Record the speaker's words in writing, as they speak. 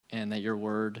and that your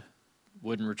word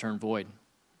wouldn't return void.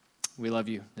 We love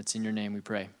you. It's in your name we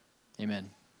pray. Amen.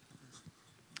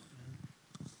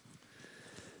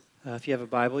 If you have a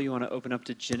Bible, you want to open up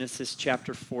to Genesis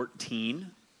chapter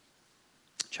 14.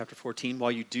 Chapter 14.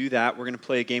 While you do that, we're going to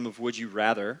play a game of Would You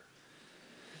Rather.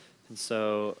 And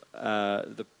so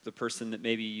the person that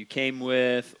maybe you came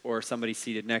with or somebody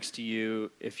seated next to you,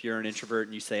 if you're an introvert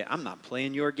and you say, I'm not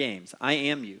playing your games. I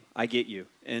am you. I get you.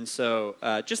 And so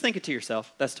just think it to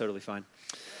yourself. That's totally fine.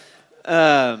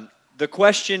 The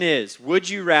question is, would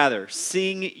you rather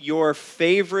sing your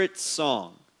favorite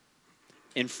song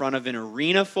in front of an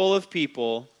arena full of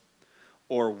people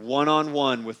or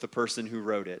one-on-one with the person who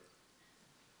wrote it?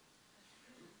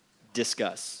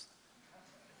 Discuss.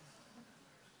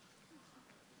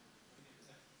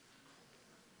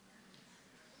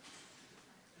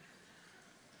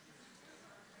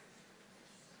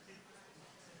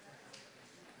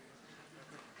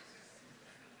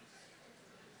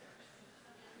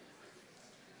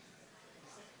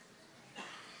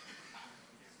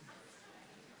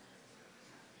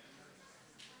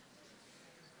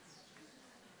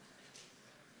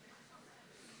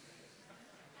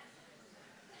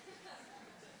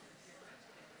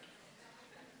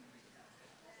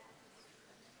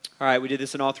 All right, we did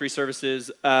this in all three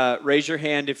services. Raise your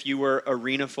hand if you were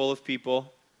arena full of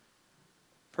people.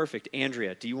 Perfect.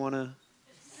 Andrea, do you want to?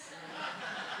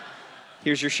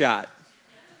 Here's your shot.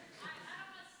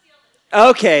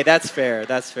 Okay, that's fair.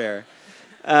 That's fair.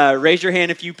 Raise your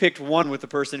hand if you picked one with the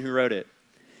person who wrote it.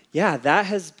 Yeah, that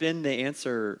has been the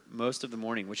answer most of the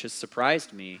morning, which has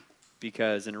surprised me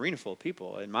because an arena full of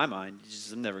people, in my mind,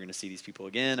 I'm never going to see these people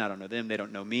again. I don't know them. They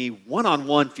don't know me.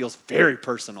 One-on-one feels very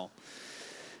personal.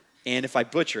 And if I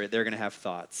butcher it, they're going to have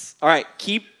thoughts. All right,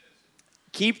 keep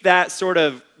that sort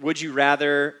of would you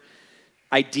rather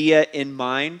idea in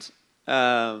mind.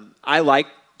 I like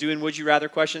doing would you rather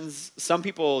questions. Some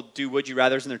people do would you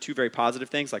rathers and they're two very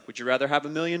positive things, like would you rather have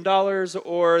 $1 million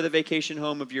or the vacation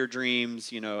home of your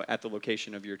dreams, at the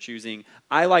location of your choosing.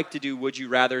 I like to do would you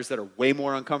rathers that are way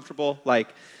more uncomfortable, like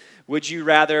would you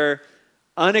rather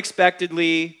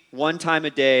unexpectedly, one time a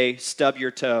day, stub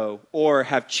your toe, or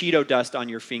have Cheeto dust on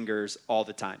your fingers all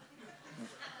the time?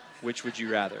 Which would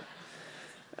you rather?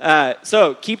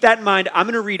 So keep that in mind. I'm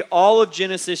going to read all of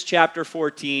Genesis chapter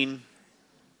 14.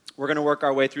 We're going to work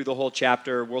our way through the whole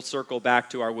chapter. We'll circle back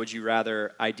to our would you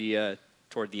rather idea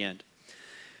toward the end.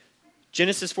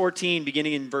 Genesis 14,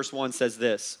 beginning in verse 1, says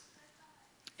this.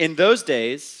 In those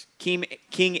days, King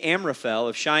Amraphel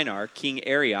of Shinar, King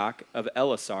Arioch of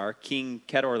Elasar, King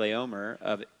Kedorlaomer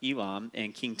of Elam,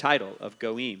 and King Tidal of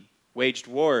Goim waged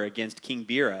war against King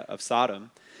Bera of Sodom,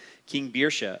 King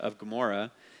Birsha of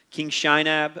Gomorrah, King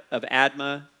Shinab of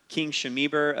Admah, King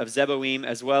Shemeber of Zeboim,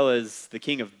 as well as the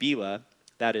king of Bela,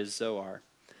 that is Zoar.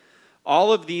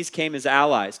 All of these came as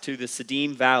allies to the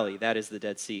Siddim Valley, that is the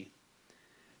Dead Sea.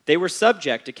 They were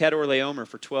subject to Kedorlaomer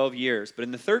for 12 years, but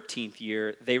in the 13th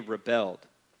year they rebelled.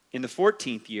 In the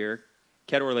 14th year,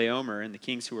 Kedorlaomer and the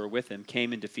kings who were with him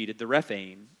came and defeated the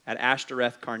Rephaim at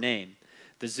Ashtoreth Karnaim,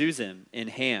 the Zuzim in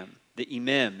Ham, the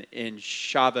Emim in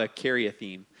Shaveh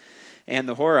Kiriathim, and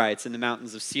the Horites in the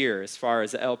mountains of Seir as far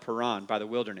as El Paran by the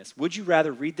wilderness. Would you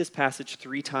rather read this passage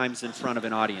 3 times in front of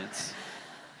an audience?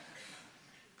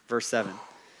 Verse 7.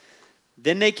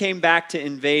 Then they came back to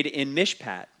invade in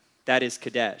Mishpat, that is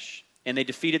Kadesh, and they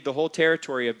defeated the whole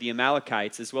territory of the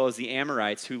Amalekites as well as the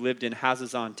Amorites who lived in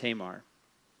Hazazon Tamar.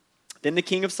 Then the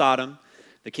king of Sodom,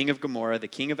 the king of Gomorrah, the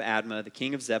king of Admah, the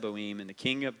king of Zeboim, and the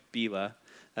king of Bela,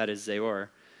 that is Zeor,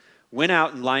 went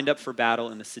out and lined up for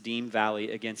battle in the Siddim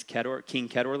Valley against King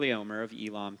Kedorlaomer of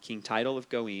Elam, King Tidal of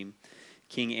Goim,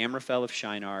 King Amraphel of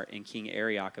Shinar, and King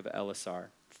Arioch of Elasar,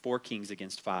 4 kings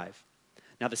against 5.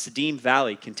 Now the Siddim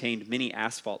Valley contained many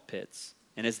asphalt pits,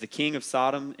 and as the kings of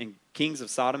Sodom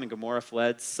and Gomorrah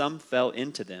fled, some fell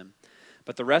into them,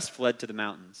 but the rest fled to the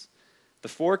mountains. The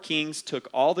 4 kings took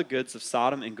all the goods of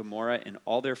Sodom and Gomorrah and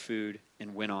all their food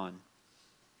and went on.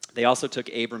 They also took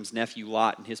Abram's nephew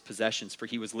Lot and his possessions, for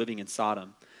he was living in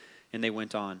Sodom, and they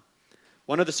went on.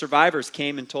 One of the survivors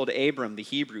came and told Abram the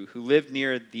Hebrew, who lived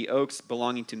near the oaks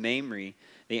belonging to Mamre,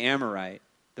 the Amorite,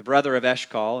 the brother of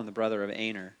Eshcol and the brother of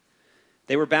Aner.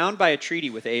 They were bound by a treaty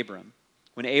with Abram.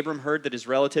 When Abram heard that his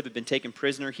relative had been taken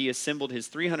prisoner, he assembled his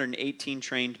 318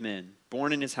 trained men,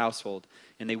 born in his household,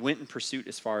 and they went in pursuit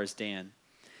as far as Dan.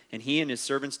 And he and his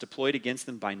servants deployed against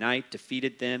them by night,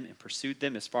 defeated them, and pursued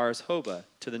them as far as Hobah,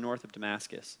 to the north of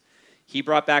Damascus. He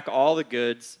brought back all the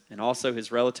goods, and also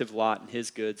his relative Lot and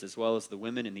his goods, as well as the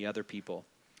women and the other people.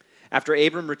 After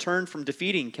Abram returned from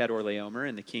defeating Kedorlaomer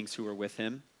and the kings who were with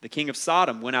him, the king of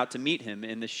Sodom went out to meet him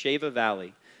in the Shaveh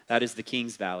Valley, that is the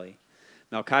king's valley.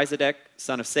 Melchizedek,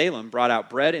 son of Salem, brought out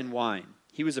bread and wine.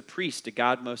 He was a priest to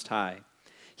God Most High.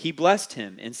 He blessed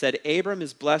him and said, Abram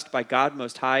is blessed by God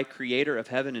Most High, creator of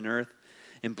heaven and earth,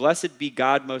 and blessed be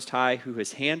God Most High, who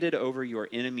has handed over your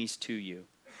enemies to you.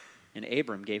 And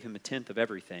Abram gave him a tenth of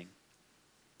everything.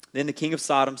 Then the king of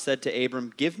Sodom said to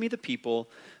Abram, give me the people,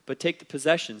 but take the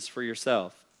possessions for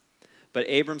yourself. But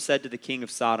Abram said to the king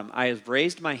of Sodom, I have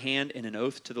raised my hand in an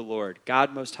oath to the Lord,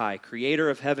 God Most High, creator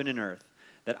of heaven and earth,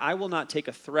 that I will not take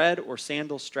a thread or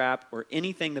sandal strap or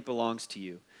anything that belongs to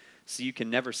you. So you can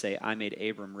never say, I made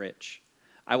Abram rich.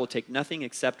 I will take nothing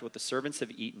except what the servants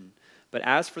have eaten. But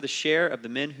as for the share of the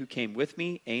men who came with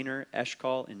me, Aner,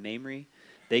 Eshcol, and Mamre,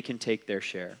 they can take their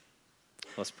share.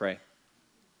 Let's pray.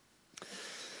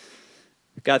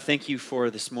 God, thank you for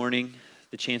this morning,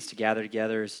 the chance to gather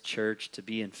together as a church, to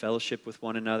be in fellowship with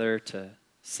one another, to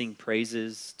sing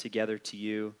praises together to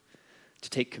you, to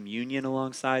take communion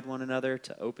alongside one another,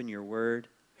 to open your word.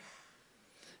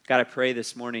 God, I pray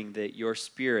this morning that your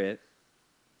Spirit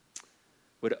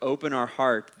would open our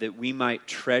heart that we might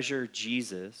treasure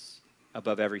Jesus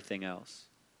above everything else.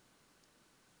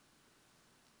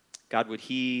 God, would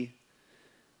he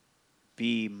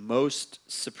be most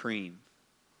supreme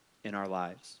in our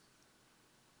lives?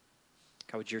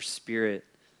 God, would your Spirit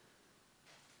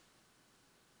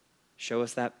show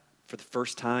us that for the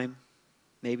first time,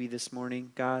 maybe this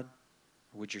morning, God?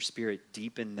 Or would your Spirit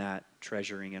deepen that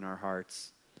treasuring in our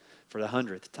hearts for the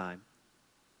 100th time?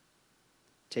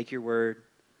 Take your word,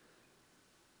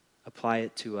 apply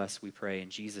it to us, we pray in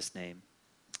Jesus' name.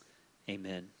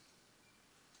 Amen.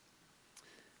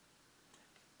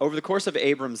 Over the course of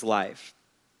Abram's life,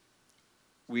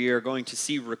 we are going to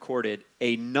see recorded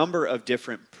a number of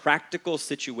different practical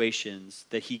situations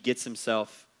that he gets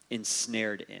himself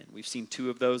ensnared in. We've seen two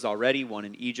of those already, one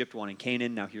in Egypt, one in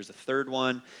Canaan. Now here's a third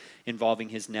one involving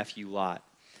his nephew Lot.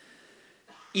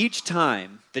 Each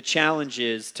time, the challenge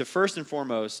is to first and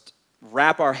foremost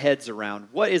wrap our heads around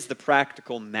what is the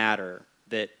practical matter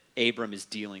that Abram is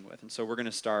dealing with. And so we're going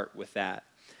to start with that.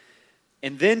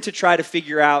 And then to try to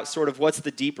figure out sort of what's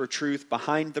the deeper truth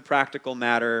behind the practical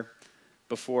matter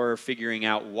before figuring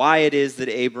out why it is that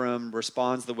Abram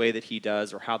responds the way that he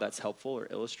does or how that's helpful or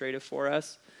illustrative for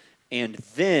us. And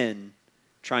then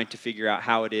trying to figure out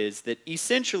how it is that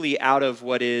essentially out of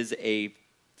what is a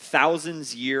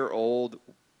thousands-year-old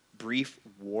brief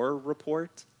war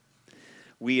report,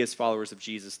 we as followers of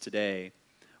Jesus today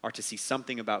are to see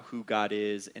something about who God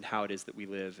is and how it is that we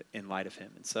live in light of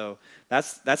him. And so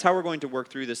that's how we're going to work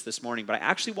through this morning. But I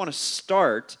actually want to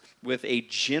start with a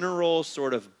general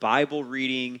sort of Bible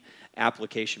reading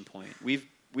application point.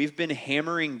 We've been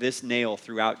hammering this nail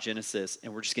throughout Genesis,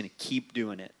 and we're just going to keep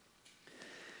doing it.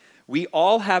 We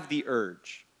all have the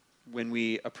urge, when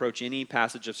we approach any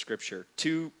passage of Scripture,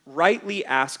 to rightly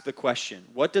ask the question,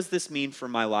 what does this mean for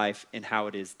my life and how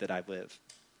it is that I live?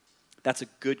 That's a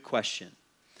good question.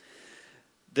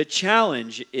 The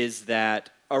challenge is that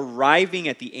arriving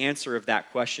at the answer of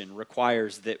that question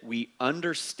requires that we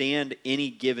understand any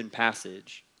given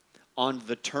passage on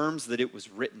the terms that it was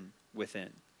written within.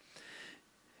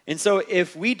 And so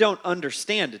if we don't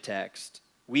understand a text,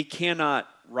 we cannot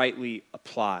rightly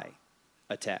apply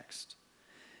a text.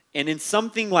 And in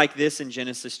something like this in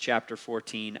Genesis chapter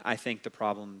 14, I think the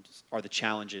problems or the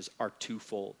challenges are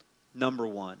twofold. Number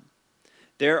one,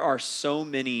 there are so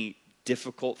many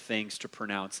difficult things to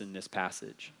pronounce in this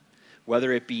passage,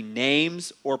 whether it be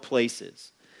names or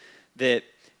places, that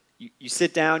you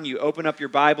sit down, you open up your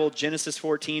Bible, Genesis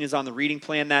 14 is on the reading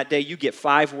plan that day, you get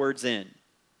 5 words in.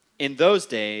 In those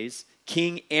days,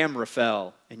 King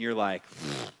Amraphel, and you're like,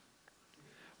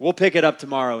 we'll pick it up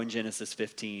tomorrow in Genesis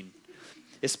 15,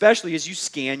 especially as you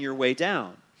scan your way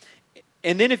down.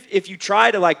 And then if you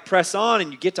try to like press on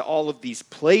and you get to all of these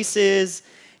places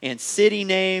and city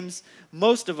names,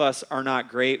 most of us are not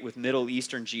great with Middle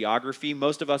Eastern geography.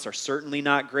 Most of us are certainly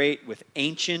not great with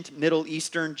ancient Middle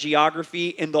Eastern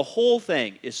geography. And the whole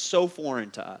thing is so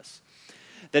foreign to us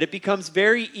that it becomes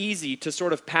very easy to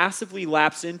sort of passively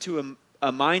lapse into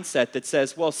a mindset that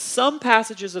says, well, some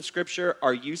passages of Scripture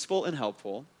are useful and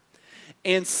helpful,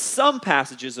 and some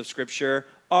passages of Scripture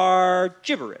are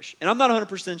gibberish. And I'm not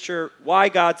 100% sure why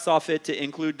God saw fit to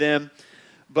include them,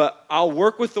 but I'll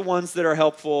work with the ones that are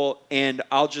helpful, and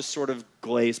I'll just sort of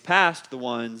glaze past the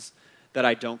ones that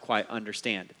I don't quite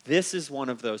understand. This is one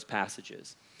of those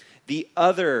passages. The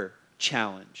other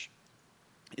challenge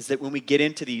is that when we get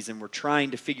into these and we're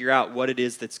trying to figure out what it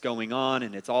is that's going on,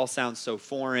 and it all sounds so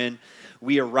foreign,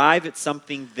 we arrive at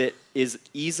something that is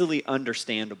easily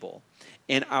understandable.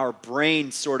 And our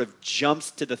brain sort of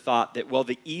jumps to the thought that, well,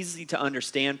 the easy to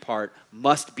understand part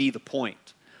must be the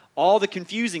point. All the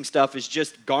confusing stuff is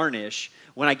just garnish.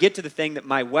 When I get to the thing that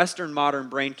my Western modern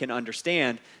brain can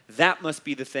understand, that must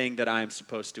be the thing that I am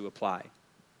supposed to apply.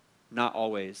 Not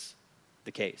always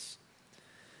the case.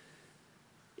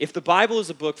 If the Bible is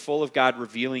a book full of God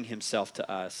revealing himself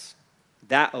to us,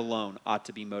 that alone ought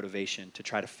to be motivation to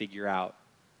try to figure out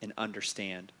and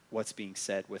understand what's being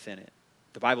said within it.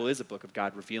 The Bible is a book of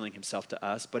God revealing himself to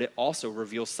us, but it also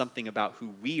reveals something about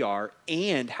who we are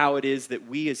and how it is that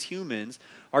we as humans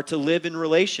are to live in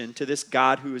relation to this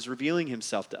God who is revealing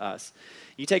himself to us.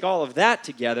 You take all of that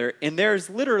together, and there's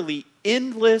literally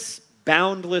endless,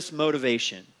 boundless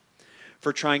motivation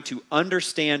for trying to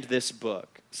understand this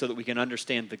book so that we can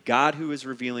understand the God who is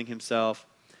revealing himself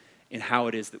and how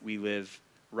it is that we live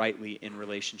rightly in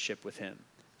relationship with him.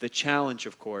 The challenge,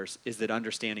 of course, is that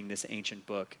understanding this ancient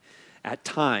book at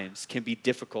times can be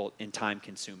difficult and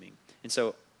time-consuming. And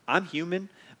so I'm human.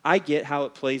 I get how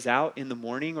it plays out in the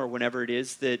morning or whenever it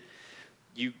is that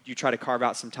you try to carve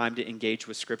out some time to engage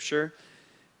with Scripture.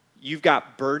 You've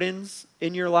got burdens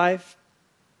in your life,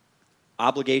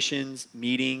 obligations,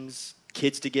 meetings,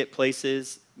 kids to get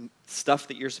places, stuff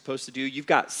that you're supposed to do. You've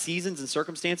got seasons and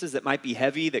circumstances that might be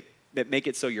heavy, that make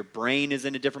it so your brain is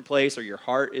in a different place or your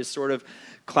heart is sort of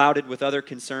clouded with other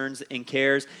concerns and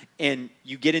cares. And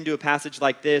you get into a passage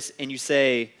like this and you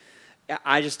say,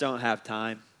 I just don't have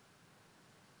time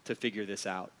to figure this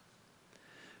out.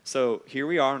 So here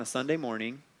we are on a Sunday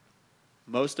morning.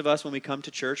 Most of us, when we come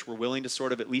to church, we're willing to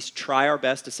sort of at least try our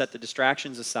best to set the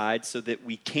distractions aside so that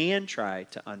we can try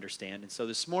to understand. And so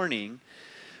this morning,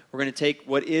 we're going to take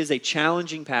what is a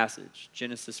challenging passage,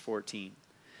 Genesis 14,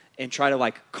 and try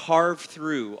to carve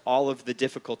through all of the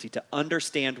difficulty to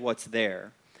understand what's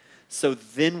there. So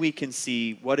then we can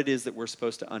see what it is that we're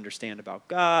supposed to understand about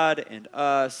God and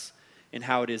us and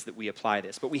how it is that we apply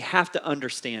this. But we have to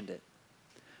understand it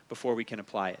before we can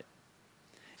apply it.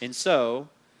 And so,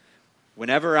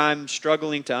 whenever I'm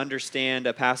struggling to understand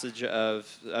a passage of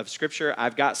Scripture,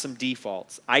 I've got some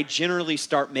defaults. I generally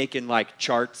start making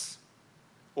charts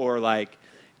or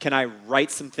can I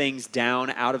write some things down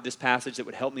out of this passage that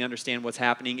would help me understand what's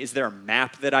happening? Is there a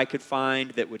map that I could find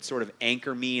that would sort of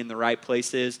anchor me in the right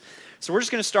places? So we're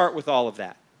just going to start with all of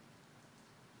that.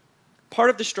 Part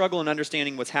of the struggle in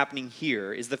understanding what's happening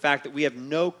here is the fact that we have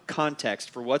no context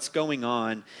for what's going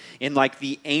on in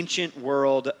the ancient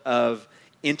world of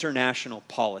international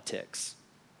politics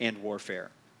and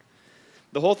warfare.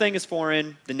 The whole thing is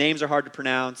foreign. The names are hard to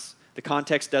pronounce. The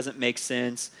context doesn't make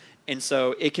sense. And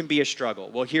so it can be a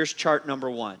struggle. Well, here's chart number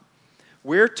 1.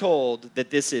 We're told that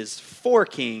this is 4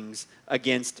 kings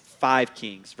against 5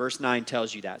 kings. Verse 9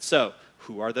 tells you that. So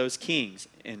who are those kings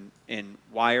and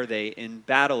why are they in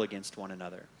battle against one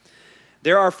another?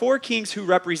 There are 4 kings who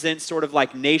represent sort of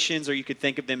like nations, or you could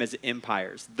think of them as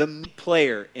empires. The main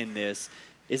player in this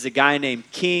is a guy named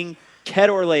King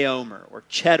Chedorlaomer, or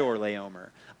Chedorlaomer.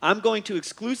 I'm going to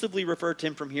exclusively refer to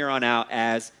him from here on out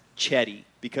as Chedi,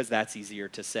 because that's easier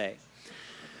to say.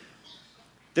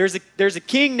 There's a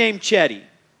king named Chedi,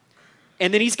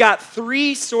 and then he's got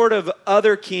 3 sort of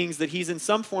other kings that he's in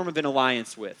some form of an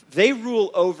alliance with. They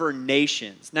rule over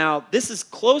nations. Now, this is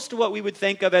close to what we would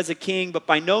think of as a king, but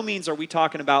by no means are we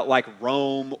talking about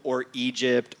Rome or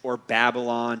Egypt or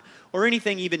Babylon or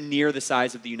anything even near the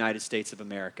size of the United States of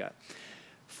America.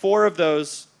 4 of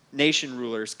those nation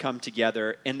rulers come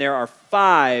together, and there are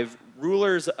 5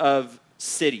 rulers of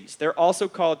cities. They're also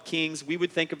called kings. We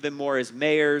would think of them more as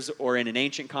mayors, or in an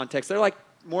ancient context, they're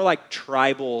more like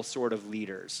tribal sort of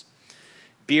leaders.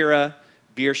 Bera,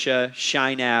 Birsha,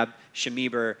 Shinab,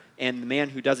 Shemeber, and the man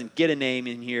who doesn't get a name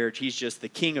in here, he's just the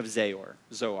king of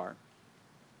Zoar.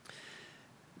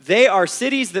 They are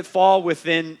cities that fall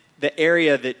within the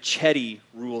area that Chedi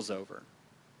rules over.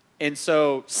 And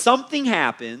so something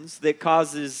happens that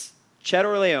causes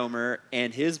Chedorlaomer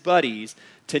and his buddies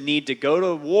to need to go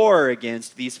to war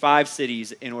against these 5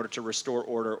 cities in order to restore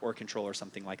order or control or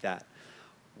something like that.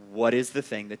 What is the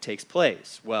thing that takes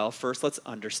place? Well, first let's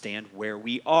understand where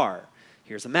we are.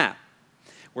 Here's a map.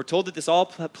 We're told that this all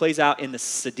plays out in the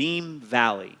Siddim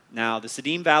Valley. Now, the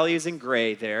Siddim Valley is in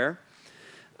gray there.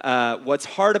 What's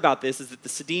hard about this is that the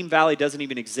Siddim Valley doesn't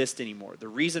even exist anymore. The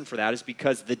reason for that is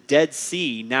because the Dead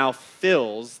Sea now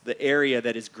fills the area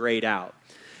that is grayed out.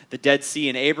 The Dead Sea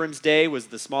in Abram's day was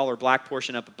the smaller black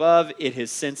portion up above. It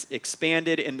has since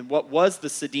expanded, and what was the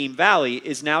Siddim Valley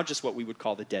is now just what we would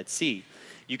call the Dead Sea.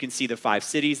 You can see the 5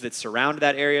 cities that surround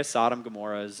that area: Sodom,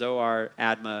 Gomorrah, Zoar,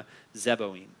 Admah,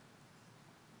 Zeboim.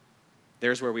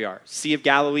 There's where we are. Sea of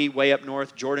Galilee, way up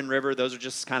north, Jordan River, those are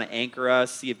just kind of anchor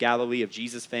us. Sea of Galilee of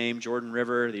Jesus fame, Jordan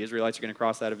River, the Israelites are going to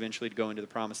cross that eventually to go into the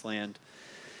Promised Land.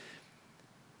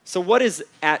 So what is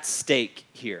at stake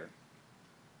here?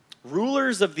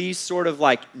 Rulers of these sort of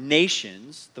like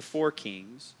nations, the four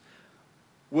kings,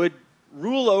 would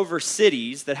rule over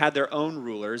cities that had their own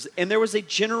rulers, and there was a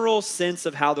general sense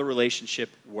of how the relationship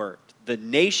worked. The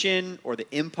nation or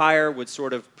the empire would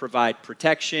sort of provide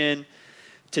protection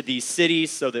to these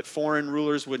cities so that foreign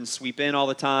rulers wouldn't sweep in all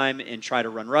the time and try to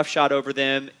run roughshod over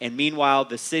them, and meanwhile,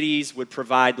 the cities would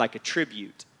provide like a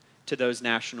tribute to those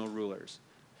national rulers.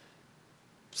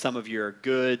 Some of your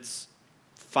goods,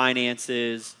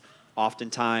 finances,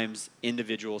 oftentimes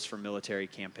individuals for military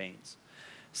campaigns.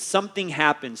 Something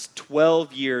happens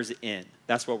 12 years in.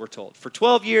 That's what we're told. For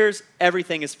 12 years,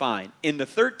 everything is fine. In the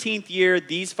 13th year,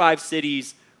 these 5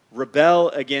 cities rebel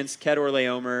against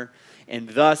Chedorlaomer, and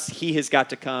thus he has got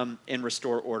to come and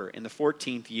restore order. In the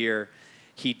 14th year,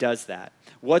 he does that.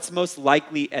 What's most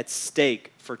likely at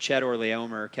stake for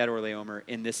Chedorlaomer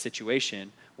in this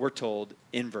situation, we're told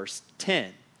in verse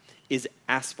 10, is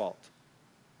asphalt.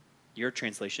 Your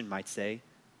translation might say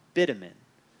bitumen.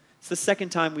 It's the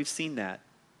second time we've seen that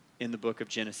in the book of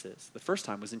Genesis. The first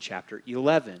time was in chapter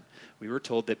 11. We were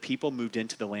told that people moved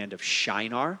into the land of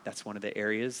Shinar. That's one of the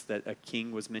areas that a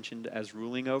king was mentioned as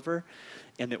ruling over.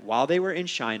 And that while they were in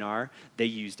Shinar, they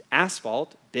used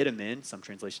asphalt, bitumen, some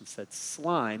translations said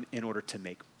slime, in order to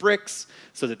make bricks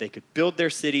so that they could build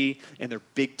their city and their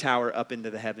big tower up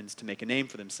into the heavens to make a name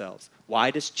for themselves.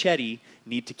 Why does Chedi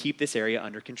need to keep this area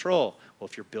under control? Well,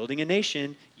 if you're building a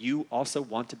nation, you also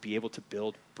want to be able to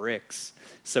build bricks.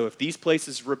 So if these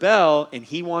places rebel and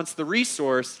he wants the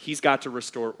resource, he's got to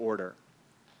restore order.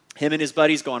 Him and his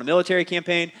buddies go on a military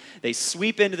campaign. They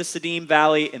sweep into the Siddim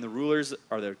Valley, and the rulers,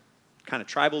 or the kind of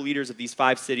tribal leaders of these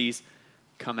 5 cities,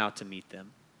 come out to meet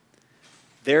them.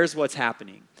 There's what's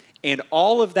happening. And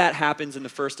all of that happens in the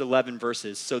first 11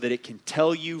 verses so that it can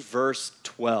tell you verse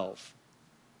 12.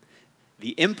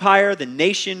 The empire, the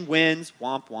nation wins,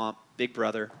 womp womp, big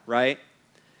brother, right?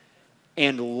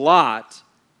 And Lot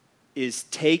is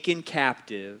taken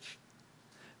captive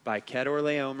by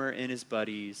Chedorlaomer and his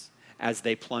buddies as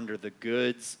they plunder the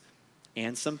goods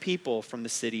and some people from the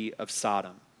city of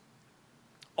Sodom.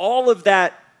 All of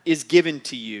that is given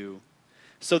to you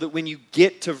so that when you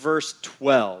get to verse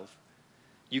 12,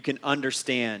 you can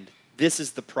understand this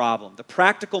is the problem. The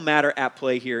practical matter at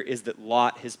play here is that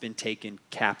Lot has been taken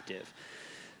captive.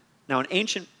 Now, an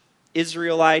ancient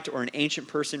Israelite or an ancient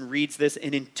person reads this,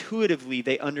 and intuitively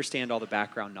they understand all the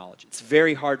background knowledge. It's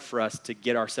very hard for us to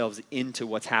get ourselves into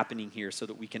what's happening here so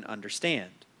that we can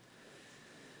understand.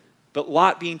 But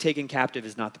Lot being taken captive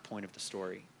is not the point of the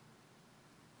story.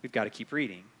 We've got to keep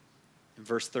reading. In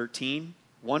verse 13,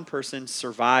 one person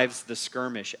survives the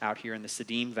skirmish out here in the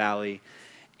Siddim Valley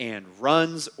and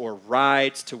runs or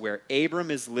rides to where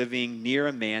Abram is living near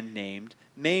a man named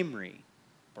Mamre.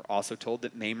 We're also told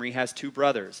that Mamre has 2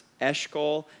 brothers,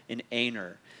 Eshcol and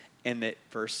Aner. And that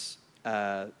verse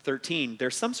 13,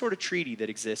 there's some sort of treaty that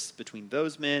exists between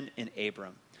those men and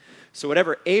Abram. So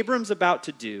whatever Abram's about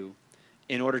to do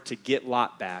in order to get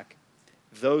Lot back,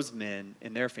 those men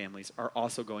and their families are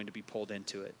also going to be pulled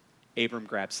into it. Abram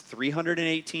grabs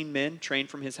 318 men trained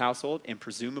from his household and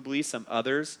presumably some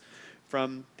others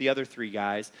from the other 3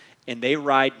 guys, and they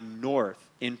ride north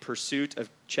in pursuit of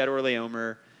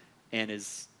Chedorlaomer and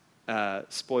his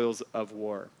spoils of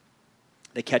war.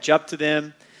 They catch up to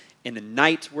them. In the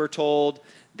night, we're told,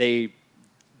 they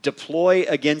deploy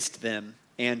against them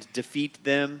and defeat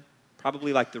them,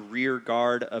 probably like the rear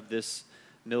guard of this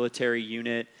military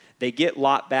unit. They get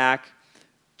Lot back,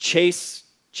 chase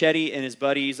Chedi and his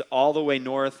buddies all the way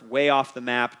north, way off the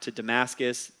map to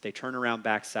Damascus. They turn around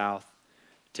back south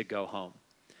to go home.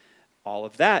 All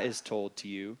of that is told to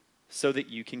you so that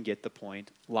you can get the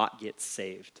point. Lot gets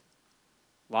saved.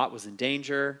 Lot was in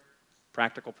danger,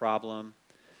 practical problem.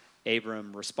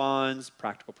 Abram responds,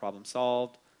 practical problem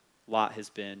solved. Lot has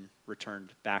been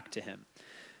returned back to him.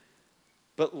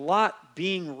 But Lot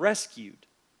being rescued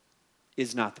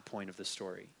is not the point of the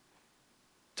story.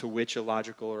 To which a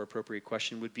logical or appropriate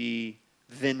question would be,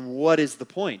 then what is the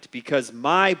point? Because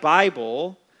my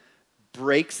Bible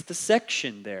breaks the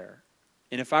section there.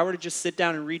 And if I were to just sit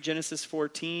down and read Genesis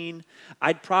 14,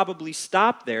 I'd probably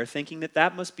stop there thinking that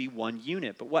that must be one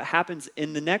unit. But what happens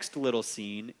in the next little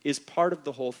scene is part of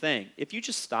the whole thing. If you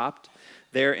just stopped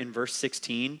there in verse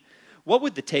 16, what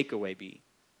would the takeaway be?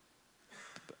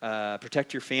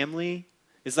 Protect your family?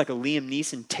 It's like a Liam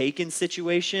Neeson Taken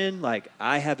situation. Like,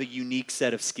 I have a unique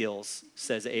set of skills,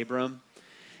 says Abram,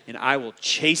 and I will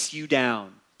chase you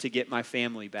down to get my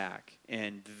family back.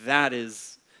 And that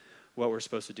is what we're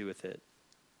supposed to do with it.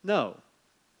 No.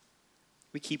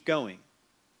 We keep going.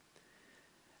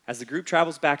 As the group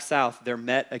travels back south, they're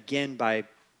met again by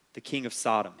the king of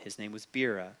Sodom. His name was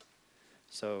Bera.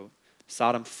 So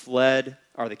Sodom fled,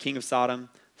 or the king of Sodom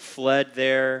fled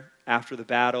there after the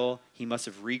battle. He must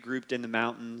have regrouped in the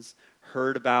mountains,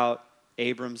 heard about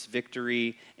Abram's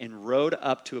victory, and rode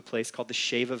up to a place called the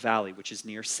Sheva Valley, which is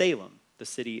near Salem, the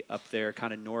city up there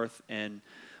kind of north and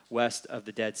west of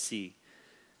the Dead Sea.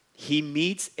 He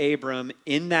meets Abram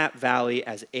in that valley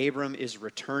as Abram is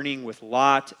returning with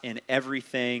Lot and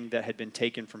everything that had been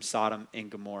taken from Sodom and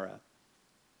Gomorrah.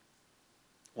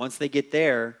 Once they get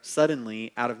there,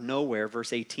 suddenly, out of nowhere,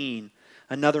 verse 18,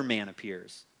 another man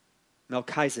appears.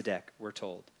 Melchizedek, we're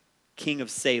told, king of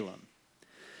Salem.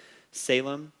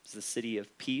 Salem is the city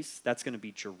of peace. That's going to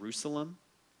be Jerusalem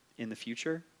in the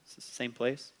future. It's the same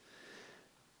place.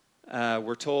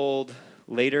 We're told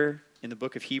later in the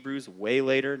book of Hebrews, way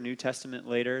later, New Testament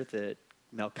later, that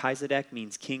Melchizedek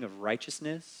means king of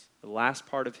righteousness. The last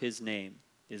part of his name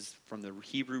is from the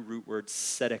Hebrew root word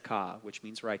tzedakah, which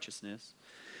means righteousness.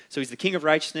 So he's the king of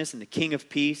righteousness and the king of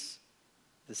peace,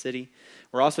 the city.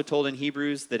 We're also told in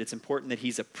Hebrews that it's important that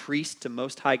he's a priest to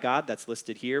Most High God. That's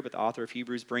listed here, but the author of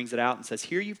Hebrews brings it out and says,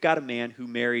 here you've got a man who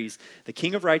marries the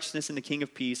king of righteousness and the king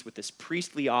of peace with this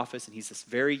priestly office, and he's this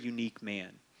very unique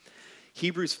man.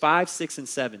 Hebrews 5, 6, and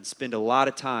 7 spend a lot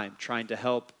of time trying to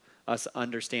help us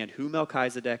understand who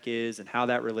Melchizedek is and how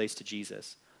that relates to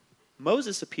Jesus.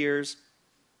 Moses appears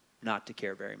not to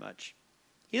care very much.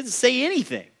 He doesn't say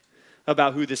anything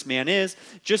about who this man is,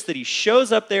 just that he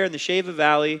shows up there in the Sheva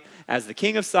Valley as the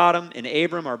king of Sodom and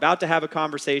Abram are about to have a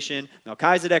conversation.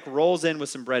 Melchizedek rolls in with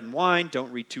some bread and wine.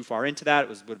 Don't read too far into that. It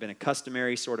would have been a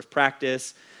customary sort of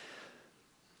practice.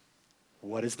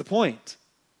 What is the point?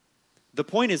 The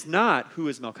point is not who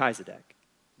is Melchizedek.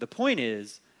 The point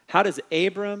is, how does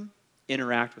Abram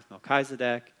interact with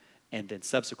Melchizedek and then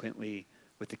subsequently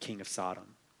with the king of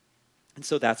Sodom? And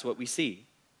so that's what we see.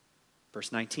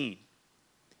 Verse 19.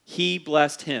 He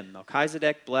blessed him.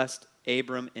 Melchizedek blessed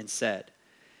Abram and said,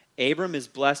 Abram is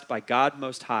blessed by God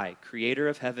Most High, creator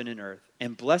of heaven and earth,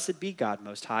 and blessed be God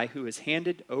Most High, who has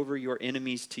handed over your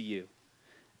enemies to you.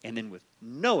 And then with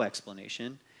no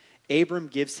explanation, Abram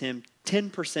gives him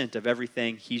 10% of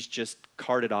everything he's just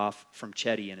carted off from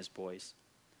Chetty and his boys.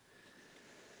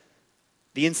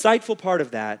 The insightful part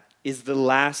of that is the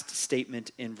last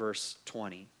statement in verse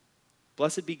 20.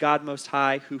 Blessed be God Most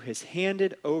High, who has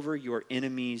handed over your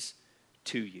enemies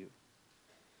to you.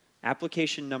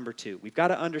 Application number 2. We've got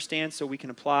to understand so we can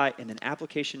apply. And then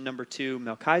application number 2,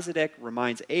 Melchizedek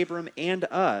reminds Abram and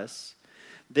us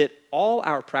that all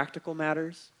our practical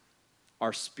matters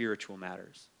are spiritual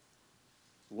matters.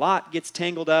 Lot gets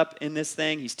tangled up in this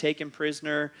thing. He's taken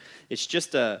prisoner. It's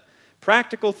just a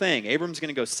practical thing. Abram's going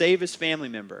to go save his family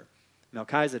member.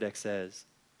 Melchizedek says,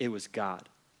 it was God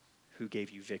who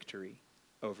gave you victory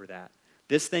over that.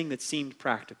 This thing that seemed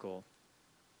practical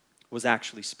was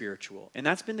actually spiritual. And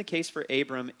that's been the case for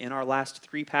Abram in our last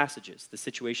 3 passages. The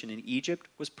situation in Egypt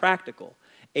was practical.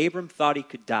 Abram thought he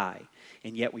could die,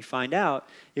 and yet we find out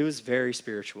it was very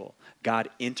spiritual. God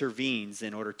intervenes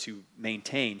in order to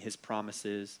maintain his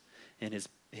promises and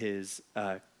his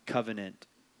covenant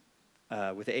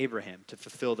with Abraham to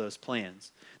fulfill those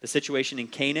plans. The situation in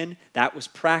Canaan, that was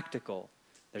practical.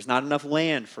 There's not enough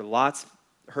land for Lot's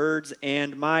herds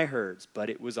and my herds, but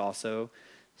it was also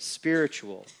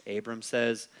spiritual. Abram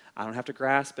says, I don't have to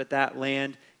grasp at that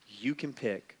land. You can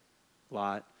pick,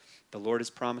 Lot. The Lord has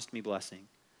promised me blessing.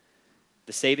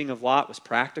 The saving of Lot was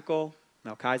practical.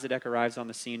 Melchizedek arrives on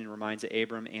the scene and reminds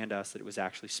Abram and us that it was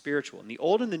actually spiritual. And the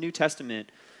Old and the New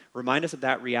Testament remind us of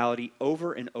that reality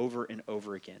over and over and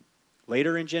over again.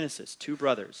 Later in Genesis, 2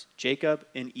 brothers, Jacob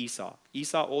and Esau.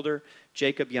 Esau older,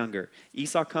 Jacob younger.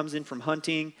 Esau comes in from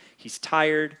hunting. He's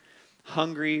tired,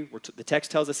 hungry. The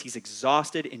text tells us he's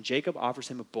exhausted, and Jacob offers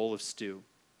him a bowl of stew.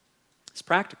 It's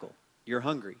practical. You're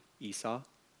hungry, Esau.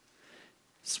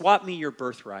 Swap me your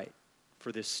birthright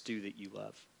for this stew that you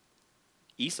love.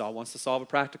 Esau wants to solve a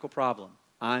practical problem.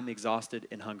 I'm exhausted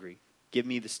and hungry. Give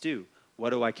me the stew. What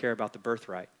do I care about the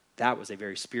birthright? That was a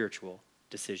very spiritual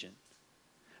decision.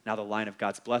 Now the line of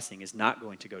God's blessing is not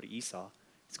going to go to Esau.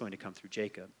 It's going to come through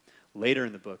Jacob. Later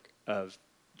in the book of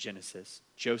Genesis,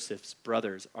 Joseph's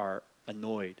brothers are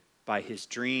annoyed by his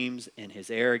dreams and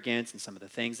his arrogance and some of the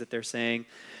things that they're saying.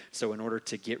 So in order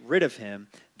to get rid of him,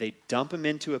 they dump him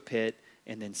into a pit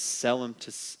and then sell him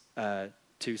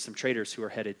to some traders who are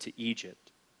headed to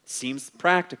Egypt. Seems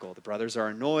practical. The brothers are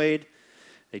annoyed.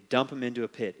 They dump him into a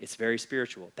pit. It's very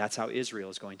spiritual. That's how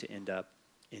Israel is going to end up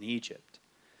in Egypt.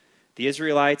 The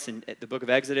Israelites in the book of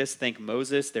Exodus thank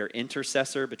Moses, their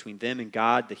intercessor between them and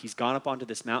God, that he's gone up onto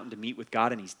this mountain to meet with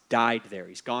God and he's died there.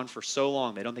 He's gone for so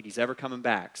long, they don't think he's ever coming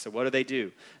back. So what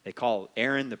do? They call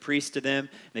Aaron, the priest, to them,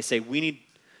 and they say, we need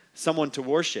someone to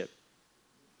worship.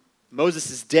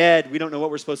 Moses is dead. We don't know what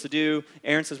we're supposed to do.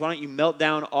 Aaron says, why don't you melt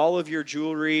down all of your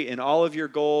jewelry and all of your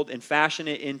gold and fashion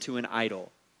it into an idol?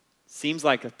 Seems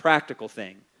like a practical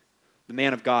thing. The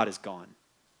man of God is gone.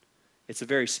 It's a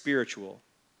very spiritual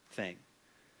thing.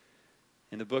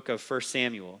 In the book of 1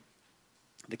 Samuel,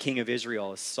 the king of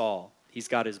Israel is Saul. He's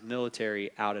got his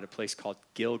military out at a place called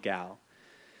Gilgal.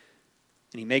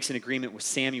 And he makes an agreement with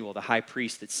Samuel, the high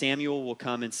priest, that Samuel will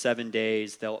come in 7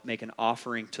 days. They'll make an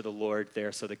offering to the Lord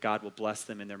there so that God will bless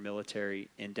them in their military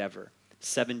endeavor.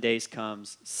 7 days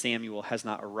comes. Samuel has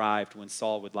not arrived when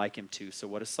Saul would like him to. So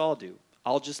what does Saul do?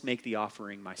 I'll just make the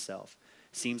offering myself.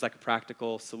 Seems like a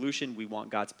practical solution. We want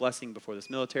God's blessing before this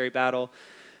military battle.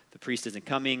 The priest isn't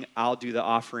coming. I'll do the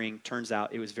offering. Turns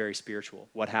out it was very spiritual.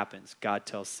 What happens? God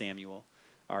tells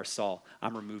Saul,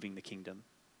 I'm removing the kingdom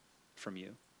from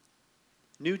you.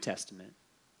 New Testament,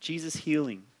 Jesus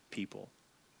healing people,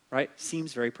 right?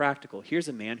 Seems very practical. Here's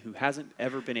a man who hasn't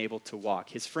ever been able to walk.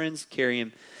 His friends carry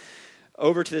him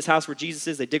over to this house where Jesus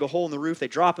is. They dig a hole in the roof. They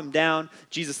drop him down.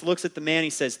 Jesus looks at the man. He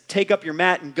says, take up your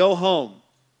mat and go home.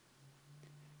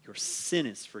 Your sin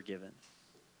is forgiven.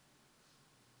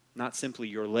 Not simply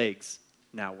your legs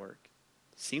now work.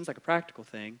 Seems like a practical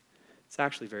thing. It's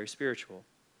actually very spiritual.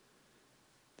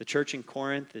 The church in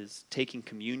Corinth is taking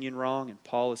communion wrong, and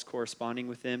Paul is corresponding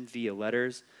with them via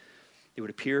letters. It would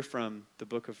appear from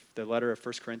the letter of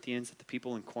 1 Corinthians that the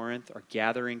people in Corinth are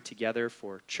gathering together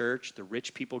for church. The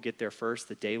rich people get there first.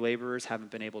 The day laborers haven't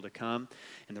been able to come.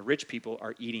 And the rich people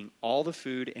are eating all the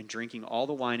food and drinking all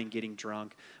the wine and getting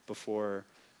drunk before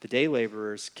the day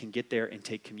laborers can get there and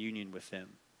take communion with them.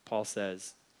 Paul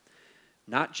says,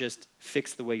 not just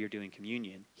fix the way you're doing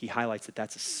communion. He highlights that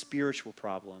that's a spiritual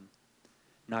problem,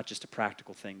 not just a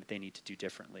practical thing that they need to do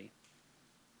differently.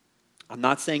 I'm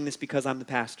not saying this because I'm the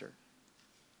pastor.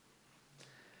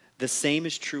 The same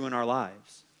is true in our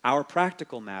lives. Our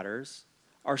practical matters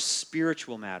are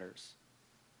spiritual matters.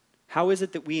 How is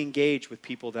it that we engage with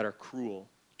people that are cruel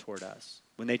toward us?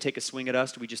 When they take a swing at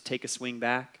us, do we just take a swing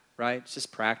back, right? It's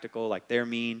just practical, like they're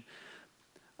mean.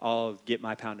 I'll get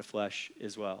my pound of flesh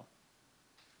as well.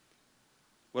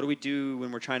 What do we do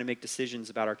when we're trying to make decisions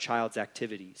about our child's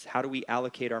activities? How do we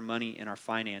allocate our money and our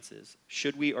finances?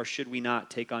 Should we or should we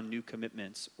not take on new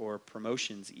commitments or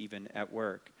promotions even at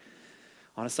work?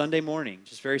 On a Sunday morning,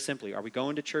 just very simply, are we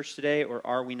going to church today or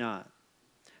are we not?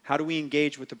 How do we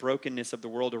engage with the brokenness of the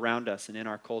world around us and in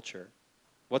our culture?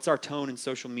 What's our tone in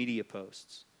social media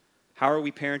posts? How are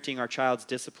we parenting our child's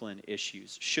discipline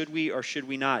issues? Should we or should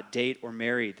we not date or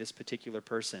marry this particular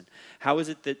person? How is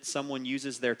it that someone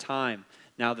uses their time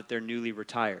now that they're newly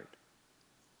retired?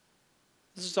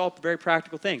 This is all very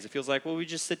practical things. It feels like, well, we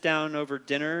just sit down over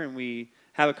dinner and we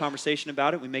have a conversation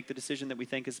about it. We make the decision that we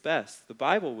think is best. The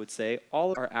Bible would say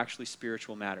all are actually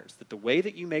spiritual matters, that the way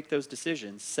that you make those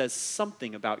decisions says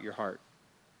something about your heart,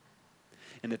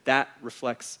 and that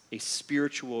reflects a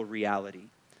spiritual reality.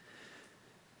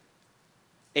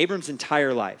 Abram's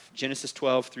entire life, Genesis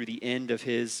 12 through the end of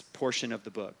his portion of the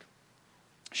book,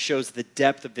 shows the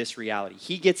depth of this reality.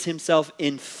 He gets himself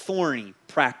in thorny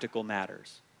practical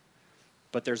matters,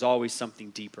 but there's always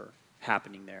something deeper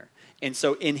happening there. And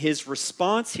so in his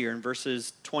response here in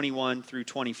verses 21 through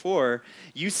 24,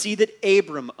 you see that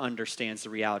Abram understands the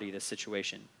reality of this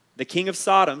situation. The king of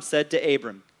Sodom said to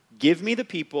Abram, give me the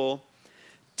people,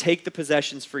 take the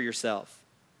possessions for yourself.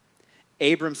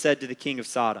 Abram said to the king of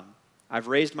Sodom, I've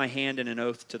raised my hand in an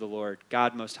oath to the Lord,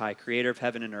 God Most High, creator of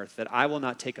heaven and earth, that I will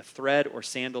not take a thread or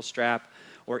sandal strap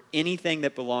or anything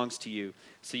that belongs to you,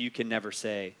 so you can never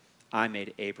say, I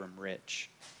made Abram rich.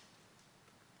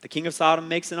 The king of Sodom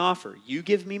makes an offer. You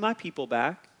give me my people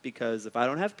back, because if I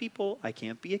don't have people, I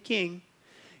can't be a king.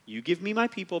 You give me my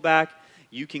people back,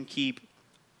 you can keep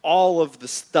all of the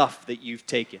stuff that you've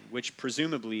taken, which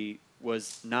presumably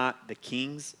was not the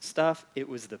king's stuff, it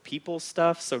was the people's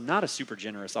stuff. So not a super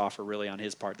generous offer really on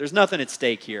his part. There's nothing at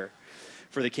stake here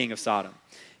for the king of Sodom.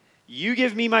 You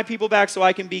give me my people back so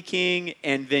I can be king,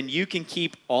 and then you can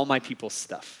keep all my people's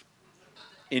stuff.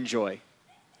 Enjoy.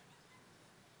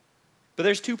 But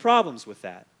there's two problems with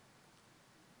that.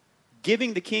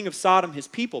 Giving the king of Sodom his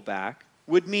people back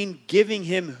would mean giving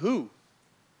him who?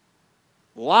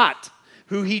 Lot,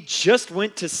 who he just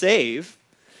went to save,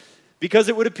 because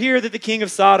it would appear that the king of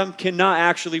Sodom cannot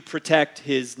actually protect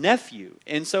his nephew.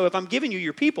 And so if I'm giving you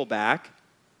your people back,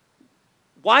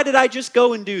 why did I just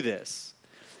go and do this?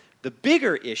 The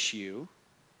bigger issue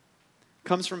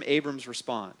comes from Abram's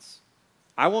response.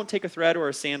 I won't take a thread or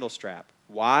a sandal strap.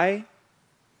 Why?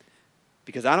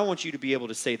 Because I don't want you to be able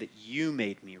to say that you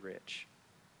made me rich.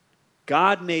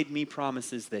 God made me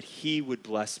promises that he would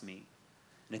bless me.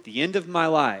 And at the end of my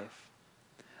life,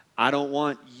 I don't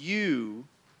want you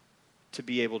to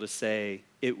be able to say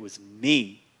it was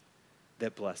me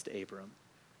that blessed Abram.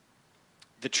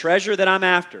 The treasure that I'm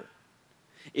after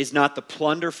is not the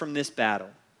plunder from this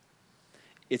battle.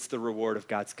 It's the reward of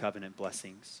God's covenant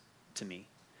blessings to me.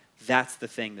 That's the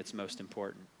thing that's most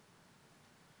important.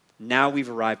 Now we've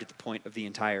arrived at the point of the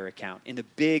entire account. In the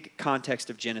big context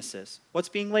of Genesis, what's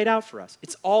being laid out for us?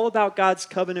 It's all about God's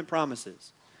covenant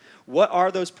promises. What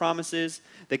are those promises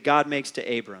that God makes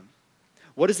to Abram?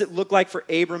 What does it look like for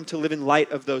Abram to live in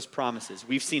light of those promises?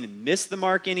 We've seen him miss the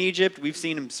mark in Egypt. We've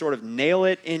seen him sort of nail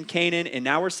it in Canaan. And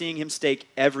now we're seeing him stake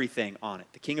everything on it.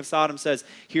 The king of Sodom says,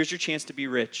 here's your chance to be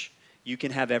rich. You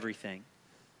can have everything.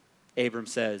 Abram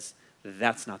says,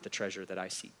 that's not the treasure that I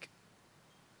seek.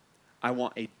 I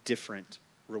want a different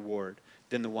reward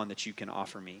than the one that you can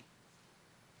offer me.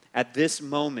 At this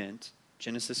moment,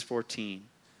 Genesis 14,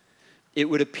 it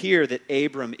would appear that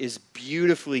Abram is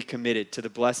beautifully committed to the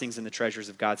blessings and the treasures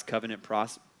of God's covenant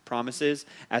promises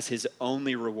as his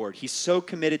only reward. He's so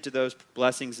committed to those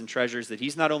blessings and treasures that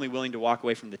he's not only willing to walk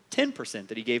away from the 10%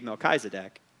 that he gave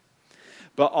Melchizedek,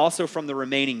 but also from the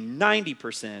remaining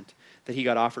 90% that he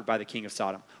got offered by the king of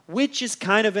Sodom, which is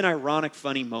kind of an ironic,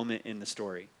 funny moment in the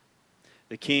story.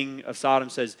 The king of Sodom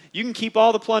says, you can keep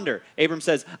all the plunder. Abram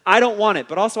says, I don't want it,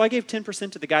 but also I gave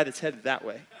 10% to the guy that's headed that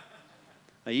way.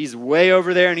 Now, he's way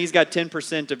over there and he's got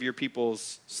 10% of your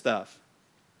people's stuff.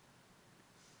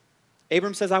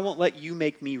 Abram says, I won't let you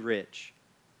make me rich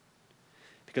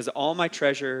because all my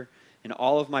treasure and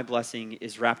all of my blessing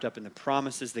is wrapped up in the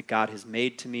promises that God has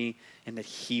made to me and that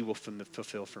he will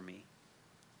fulfill for me.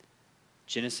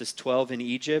 Genesis 12 in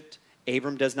Egypt,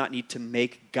 Abram does not need to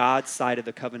make God's side of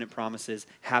the covenant promises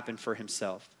happen for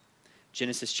himself.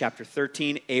 Genesis chapter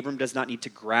 13, Abram does not need to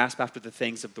grasp after the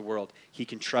things of the world. He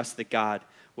can trust that God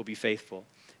will be faithful.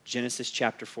 Genesis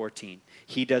chapter 14,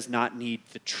 he does not need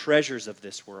the treasures of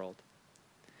this world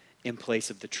in place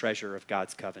of the treasure of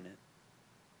God's covenant.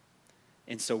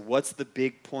 And so what's the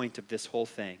big point of this whole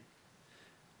thing?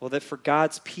 Well, that for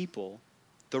God's people,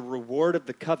 the reward of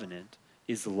the covenant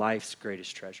is life's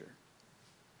greatest treasure.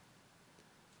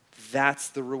 That's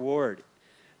the reward.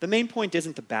 The main point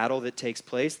isn't the battle that takes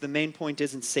place. The main point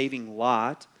isn't saving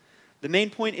Lot. The main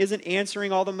point isn't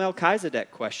answering all the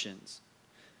Melchizedek questions.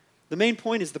 The main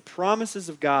point is the promises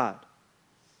of God.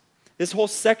 This whole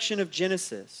section of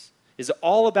Genesis is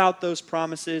all about those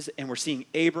promises, and we're seeing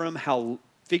Abram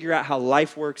figure out how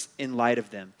life works in light of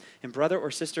them. And brother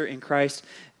or sister in Christ,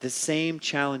 the same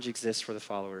challenge exists for the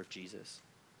follower of Jesus.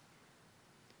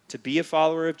 To be a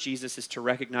follower of Jesus is to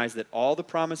recognize that all the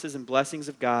promises and blessings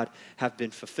of God have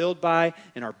been fulfilled by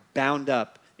and are bound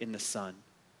up in the Son,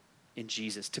 in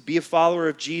Jesus. To be a follower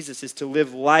of Jesus is to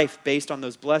live life based on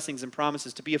those blessings and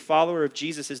promises. To be a follower of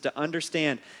Jesus is to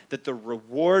understand that the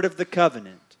reward of the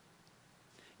covenant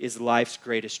is life's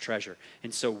greatest treasure.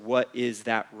 And so what is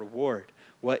that reward?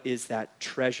 What is that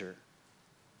treasure?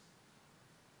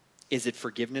 Is it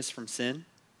forgiveness from sin?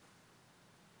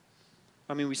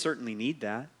 I mean, we certainly need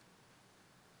that.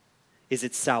 Is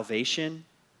it salvation?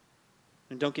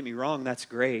 And don't get me wrong, that's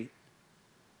great.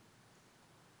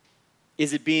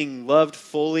 Is it being loved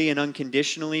fully and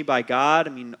unconditionally by God?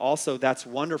 I mean, also that's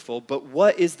wonderful. But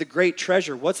what is the great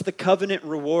treasure? What's the covenant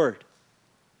reward?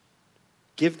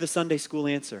 Give the Sunday school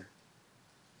answer.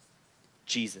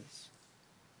 Jesus.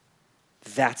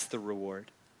 That's the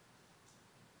reward.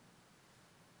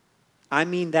 I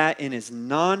mean that in as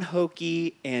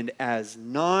non-hokey and as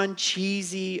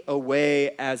non-cheesy a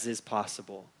way as is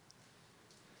possible.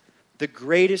 The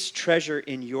greatest treasure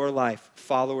in your life,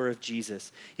 follower of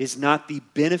Jesus, is not the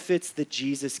benefits that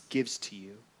Jesus gives to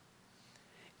you.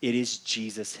 It is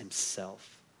Jesus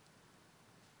himself.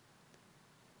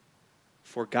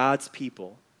 For God's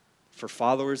people, for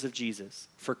followers of Jesus,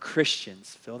 for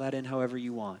Christians, fill that in however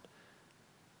you want,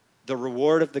 the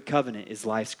reward of the covenant is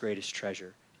life's greatest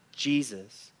treasure.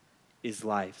 Jesus is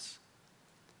life's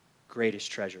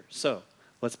greatest treasure. So,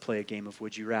 let's play a game of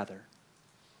Would You Rather.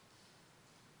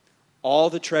 All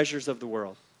the treasures of the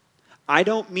world. I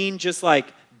don't mean just like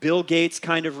Bill Gates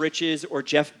kind of riches or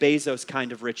Jeff Bezos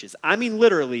kind of riches. I mean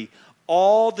literally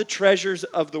all the treasures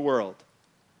of the world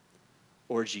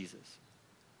or Jesus.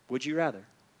 Would you rather?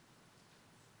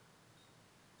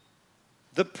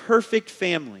 The perfect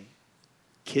family,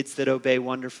 kids that obey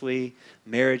wonderfully,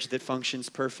 marriage that functions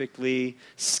perfectly,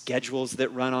 schedules that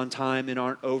run on time and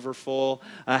aren't overfull,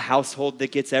 a household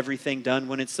that gets everything done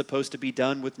when it's supposed to be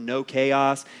done with no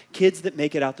chaos, kids that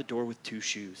make it out the door with 2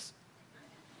 shoes.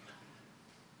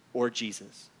 Or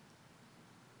Jesus.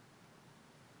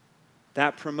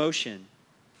 That promotion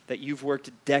that you've worked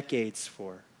decades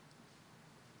for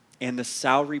and the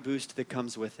salary boost that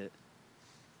comes with it.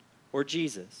 Or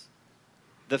Jesus.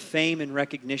 The fame and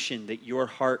recognition that your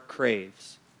heart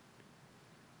craves.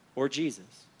 Or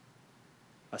Jesus.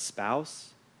 A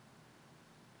spouse.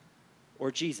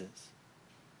 Or Jesus.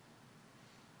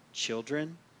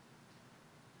 Children.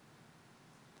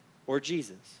 Or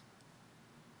Jesus.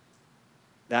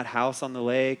 That house on the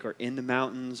lake or in the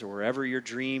mountains or wherever your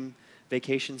dream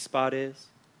vacation spot is.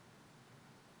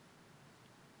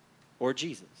 Or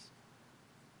Jesus.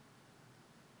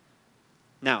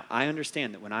 Now, I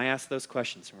understand that when I ask those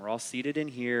questions, and we're all seated in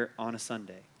here on a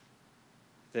Sunday,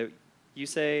 that you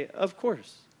say, of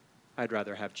course, I'd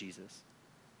rather have Jesus.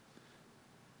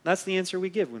 That's the answer we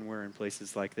give when we're in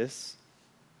places like this.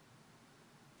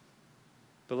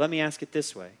 But let me ask it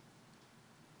this way.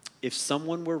 If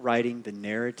someone were writing the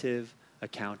narrative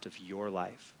account of your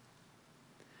life,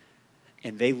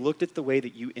 and they looked at the way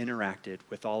that you interacted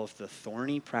with all of the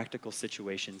thorny practical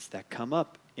situations that come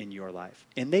up in your life,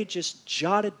 and they just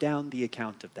jotted down the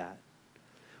account of that,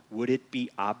 would it be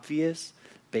obvious,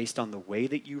 based on the way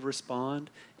that you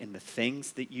respond and the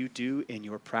things that you do in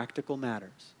your practical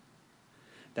matters,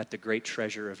 that the great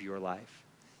treasure of your life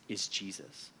is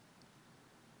Jesus?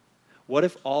 What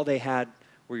if all they had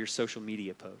were your social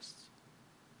media posts?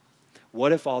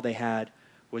 What if all they had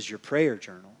was your prayer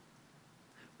journal?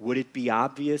 Would it be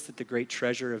obvious that the great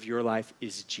treasure of your life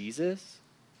is Jesus?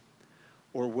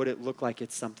 Or would it look like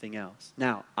it's something else?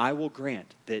 Now, I will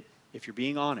grant that if you're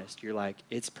being honest, you're like,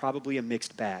 it's probably a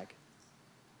mixed bag.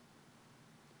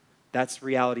 That's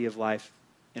reality of life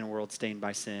in a world stained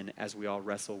by sin as we all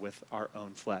wrestle with our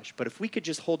own flesh. But if we could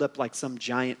just hold up like some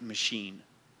giant machine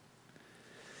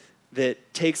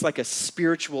that takes like a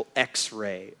spiritual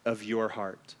X-ray of your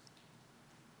heart,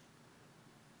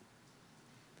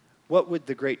 what would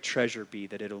the great treasure be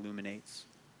that it illuminates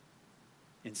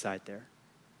inside there?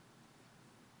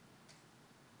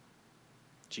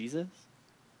 Jesus?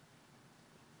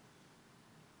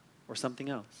 Or something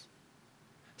else?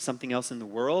 Something else in the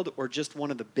world, or just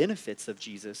one of the benefits of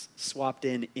Jesus swapped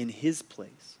in his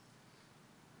place?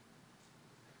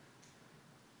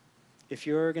 If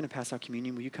you're going to pass out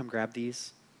communion, will you come grab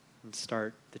these and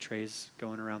start the trays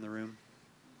going around the room?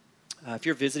 If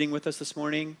you're visiting with us this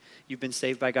morning, you've been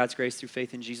saved by God's grace through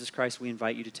faith in Jesus Christ, we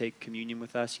invite you to take communion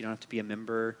with us. You don't have to be a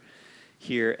member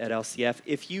here at LCF.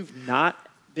 If you've not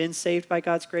been saved by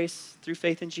God's grace through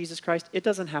faith in Jesus Christ, it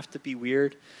doesn't have to be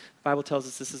weird. The Bible tells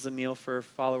us this is a meal for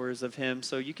followers of him,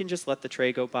 so you can just let the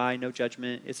tray go by, no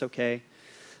judgment, it's okay.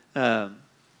 Grab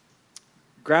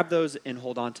those and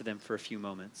hold on to them for a few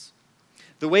moments.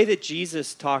 The way that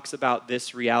Jesus talks about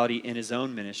this reality in his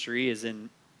own ministry is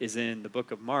in the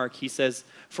book of Mark. He says,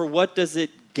 for what does it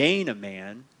gain a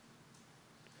man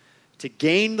to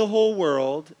gain the whole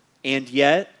world and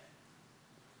yet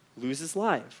lose his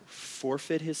life,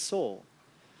 forfeit his soul?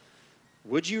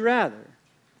 Would you rather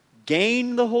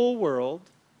gain the whole world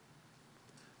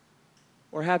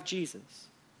or have Jesus?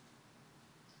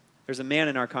 There's a man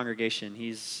in our congregation.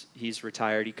 He's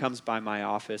retired. He comes by my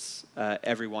office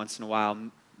every once in a while,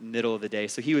 middle of the day.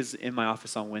 So he was in my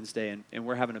office on Wednesday, and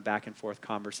we're having a back and forth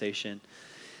conversation.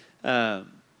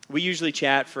 We usually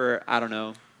chat for,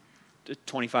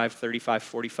 25, 35,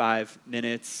 45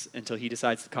 minutes until he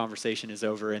decides the conversation is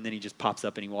over, and then he just pops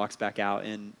up and he walks back out,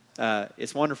 and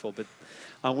it's wonderful. But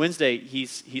on Wednesday, he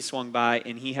swung by,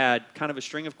 and he had kind of a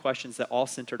string of questions that all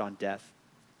centered on death.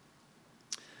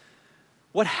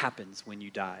 What happens when you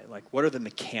die? Like, what are the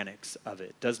mechanics of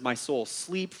it? Does my soul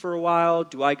sleep for a while?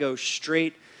 Do I go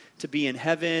straight to be in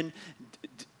heaven?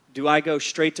 Do I go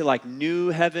straight to like new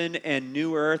heaven and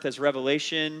new earth as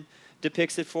Revelation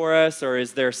depicts it for us? Or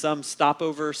is there some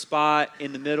stopover spot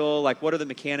in the middle? Like, what are the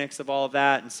mechanics of all of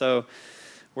that? And so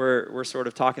we're sort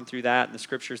of talking through that and the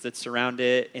scriptures that surround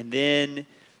it. And then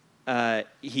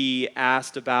he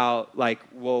asked about like,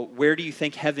 well, where do you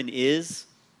think heaven is?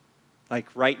 Like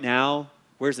right now?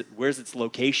 Where's its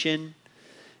location?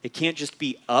 It can't just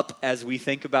be up as we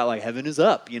think about like heaven is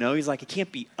up, you know? He's like, it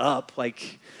can't be up.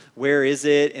 Like, where is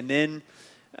it? And then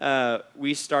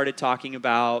we started talking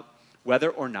about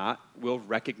whether or not we'll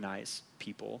recognize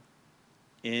people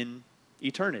in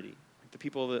eternity. Like the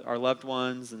people that our loved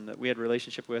ones and that we had a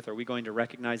relationship with, are we going to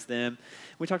recognize them?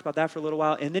 We talked about that for a little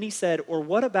while. And then he said, or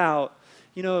what about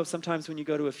You know, sometimes when you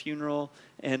go to a funeral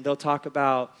and they'll talk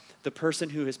about the person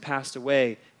who has passed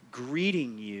away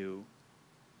greeting you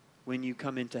when you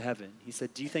come into heaven. He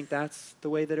said, do you think that's the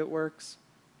way that it works?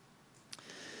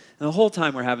 And the whole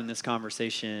time we're having this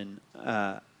conversation,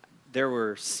 there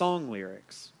were song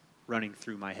lyrics running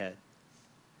through my head.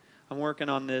 I'm working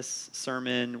on this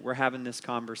sermon. We're having this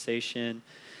conversation.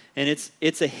 And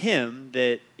it's a hymn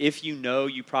that if you know,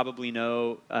 you probably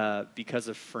know because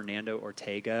of Fernando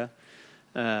Ortega.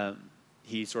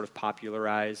 He sort of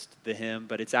popularized the hymn,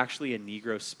 but it's actually a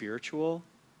Negro spiritual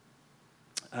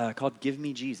called Give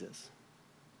Me Jesus.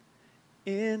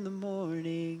 In the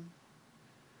morning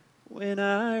when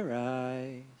I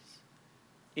rise,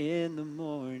 in the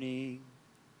morning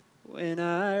when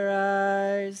I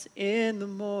rise, in the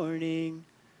morning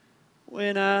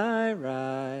when I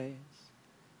rise,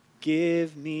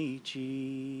 give me Jesus.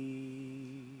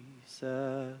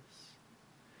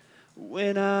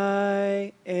 When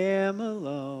I am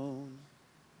alone,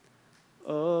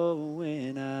 oh,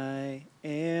 when I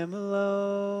am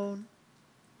alone,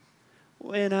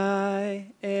 when I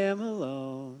am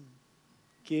alone,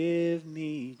 give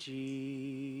me Jesus.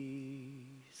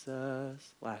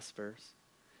 Last verse.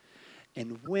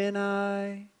 And when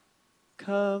I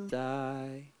come to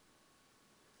die,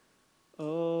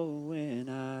 oh, when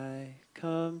I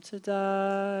come to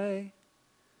die,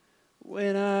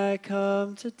 when I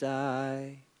come to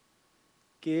die,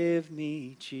 give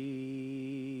me Jesus.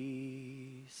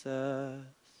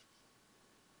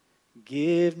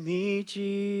 Give me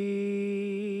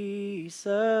Jesus.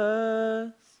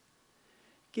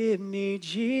 Give me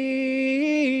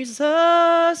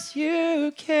Jesus.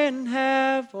 You can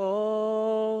have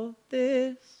all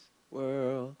this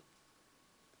world.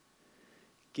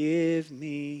 Give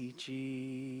me Jesus.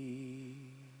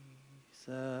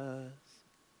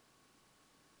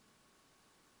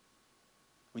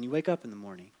 When you wake up in the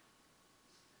morning,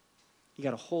 you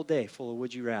got a whole day full of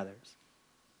would you rathers.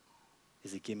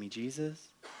 Is it give me Jesus?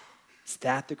 Is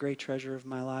that the great treasure of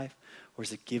my life? Or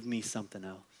is it give me something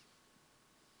else?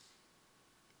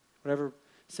 Whatever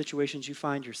situations you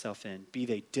find yourself in, be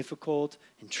they difficult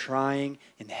and trying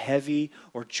and heavy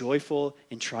or joyful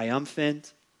and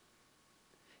triumphant,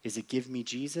 is it give me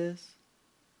Jesus?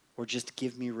 Or just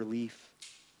give me relief?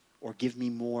 Or give me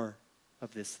more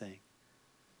of this thing?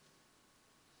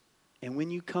 And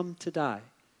when you come to die,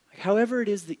 however it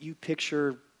is that you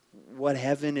picture what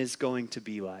heaven is going to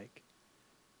be like,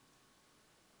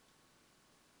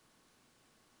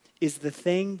 is the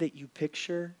thing that you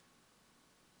picture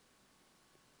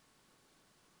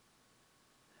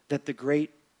that the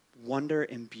great wonder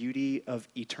and beauty of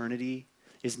eternity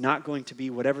is not going to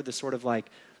be whatever the sort of like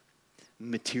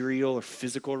material or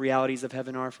physical realities of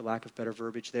heaven are, for lack of better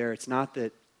verbiage there. It's not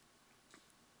that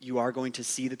you are going to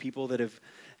see the people that have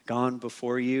gone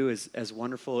before you, as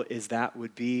wonderful as that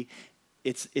would be.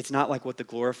 It's not like what the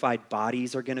glorified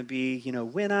bodies are going to be. You know,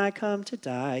 when I come to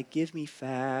die, give me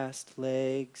fast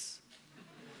legs.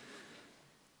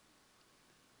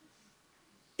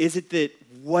 Is it that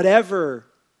whatever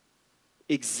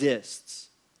exists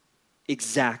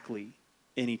exactly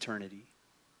in eternity,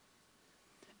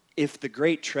 if the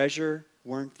great treasure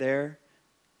weren't there,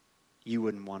 you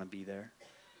wouldn't want to be there?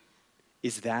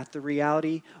 Is that the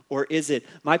reality? Or is it,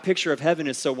 my picture of heaven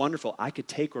is so wonderful, I could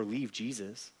take or leave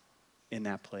Jesus in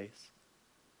that place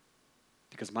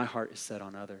because my heart is set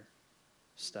on other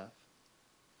stuff?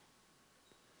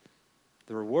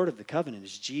 The reward of the covenant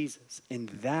is Jesus, and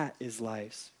that is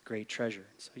life's great treasure.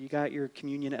 So you got your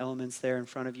communion elements there in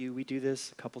front of you. We do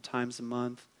this a couple times a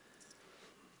month.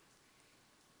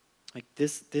 Like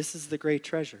this is the great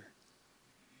treasure.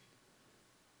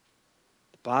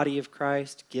 The body of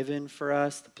Christ given for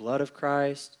us, the blood of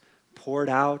Christ poured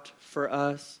out for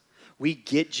us. We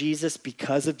get Jesus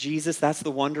because of Jesus. That's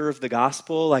the wonder of the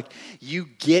gospel. Like, you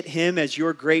get him as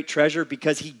your great treasure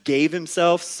because he gave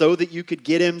himself so that you could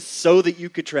get him, so that you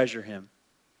could treasure him.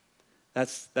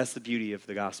 That's the beauty of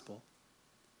the gospel.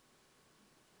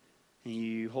 And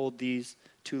you hold these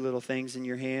two little things in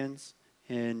your hands,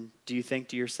 and do you think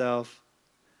to yourself,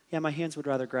 yeah, my hands would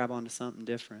rather grab onto something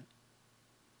different.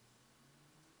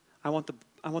 I want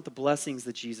the blessings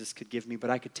that Jesus could give me, but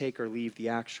I could take or leave the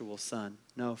actual Son.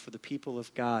 No, for the people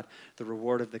of God, the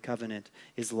reward of the covenant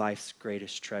is life's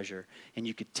greatest treasure. And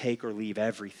you could take or leave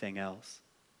everything else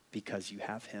because you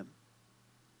have him.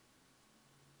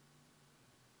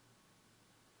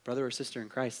 Brother or sister in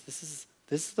Christ, this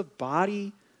is the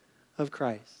body of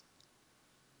Christ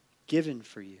given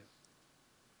for you.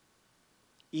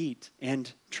 Eat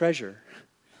and treasure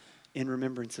in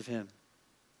remembrance of him.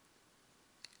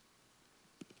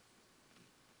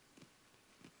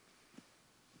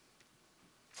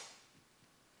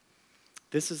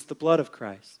 This is the blood of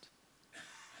Christ,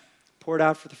 poured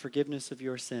out for the forgiveness of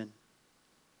your sin.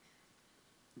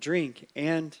 Drink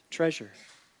and treasure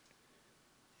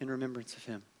in remembrance of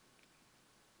him.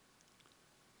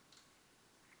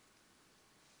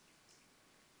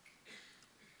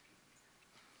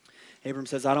 Abram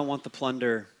says, I don't want the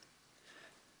plunder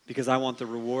because I want the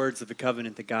rewards of the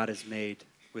covenant that God has made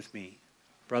with me.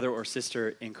 Brother or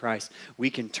sister in Christ, we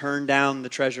can turn down the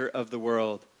treasure of the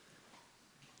world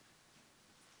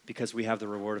because we have the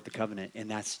reward of the covenant, and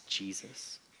that's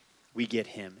Jesus. We get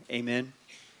him. Amen?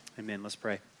 Amen. Let's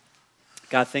pray.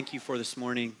 God, thank you for this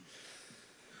morning.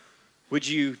 Would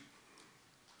you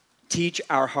teach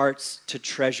our hearts to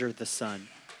treasure the Son?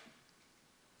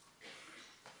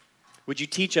 Would you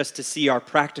teach us to see our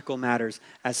practical matters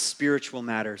as spiritual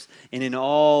matters? And in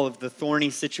all of the thorny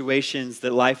situations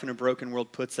that life in a broken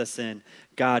world puts us in,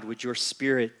 God, would your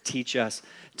Spirit teach us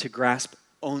to grasp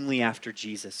only after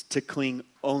Jesus, to cling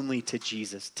only to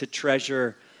Jesus, to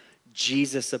treasure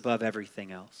Jesus above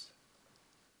everything else.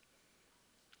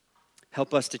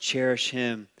 Help us to cherish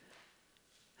him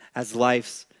as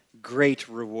life's great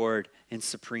reward and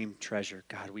supreme treasure.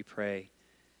 God, we pray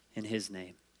in his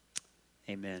name.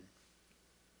 Amen.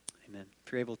 Amen.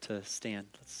 If you're able to stand,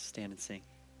 let's stand and sing.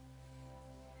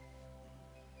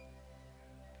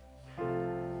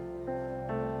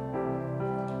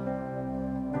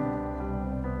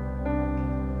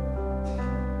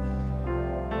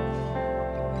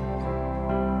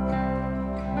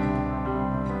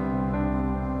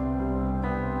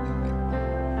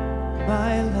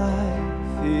 My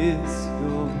life is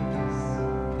yours.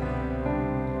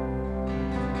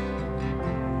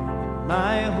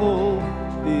 My hope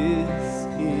is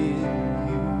in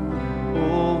you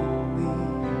only.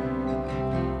 In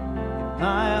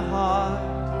my heart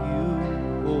you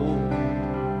hold.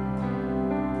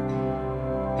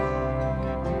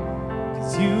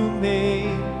 'Cause you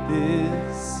made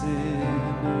this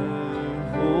sinner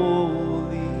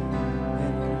holy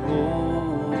and holy.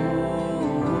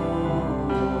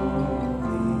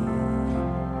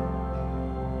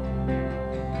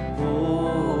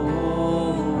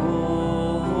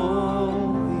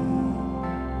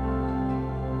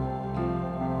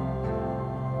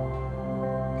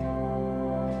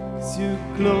 Your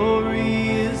glory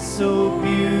is so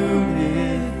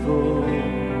beautiful.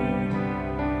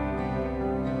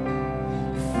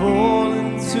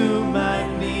 Falling to my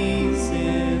knees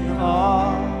in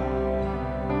awe.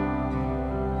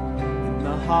 And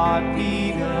the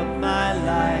heartbeat of my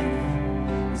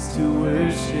life is to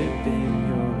worship in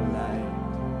your light.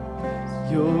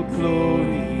 Your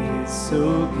glory is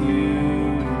so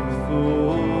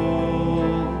beautiful.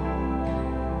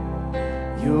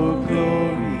 Your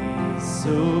glory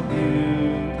so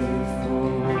beautiful.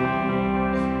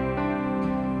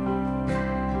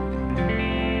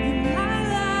 My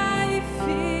life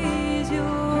is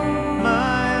yours.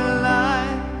 My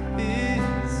life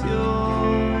is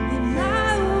yours. And my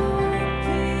hope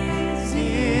is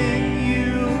in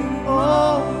you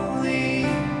only.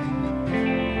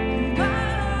 My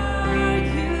heart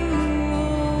you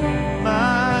hold.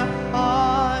 My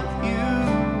heart you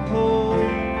hold.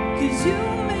 'Cause you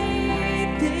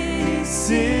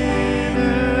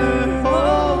sinner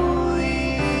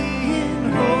holy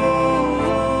and holy.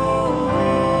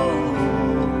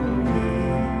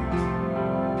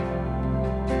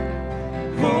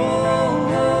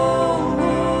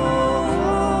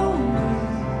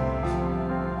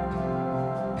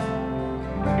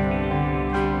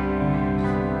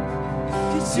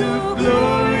 Cause your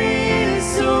glory is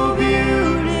so beautiful.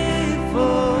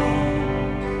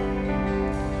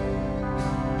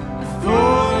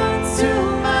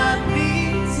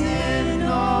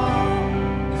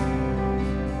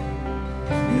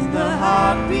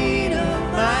 Heartbeat of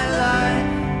my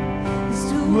life is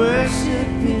to worship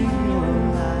in your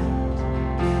light.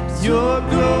 Your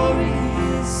glory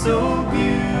is so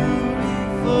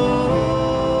beautiful,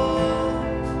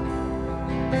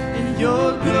 and your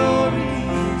glory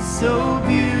is so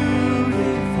beautiful.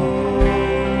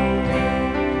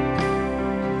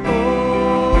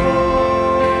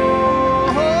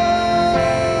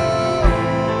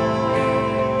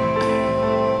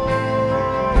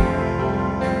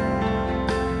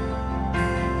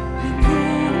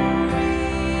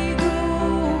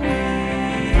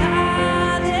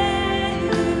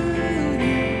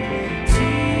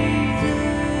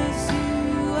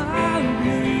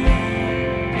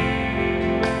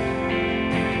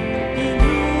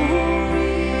 You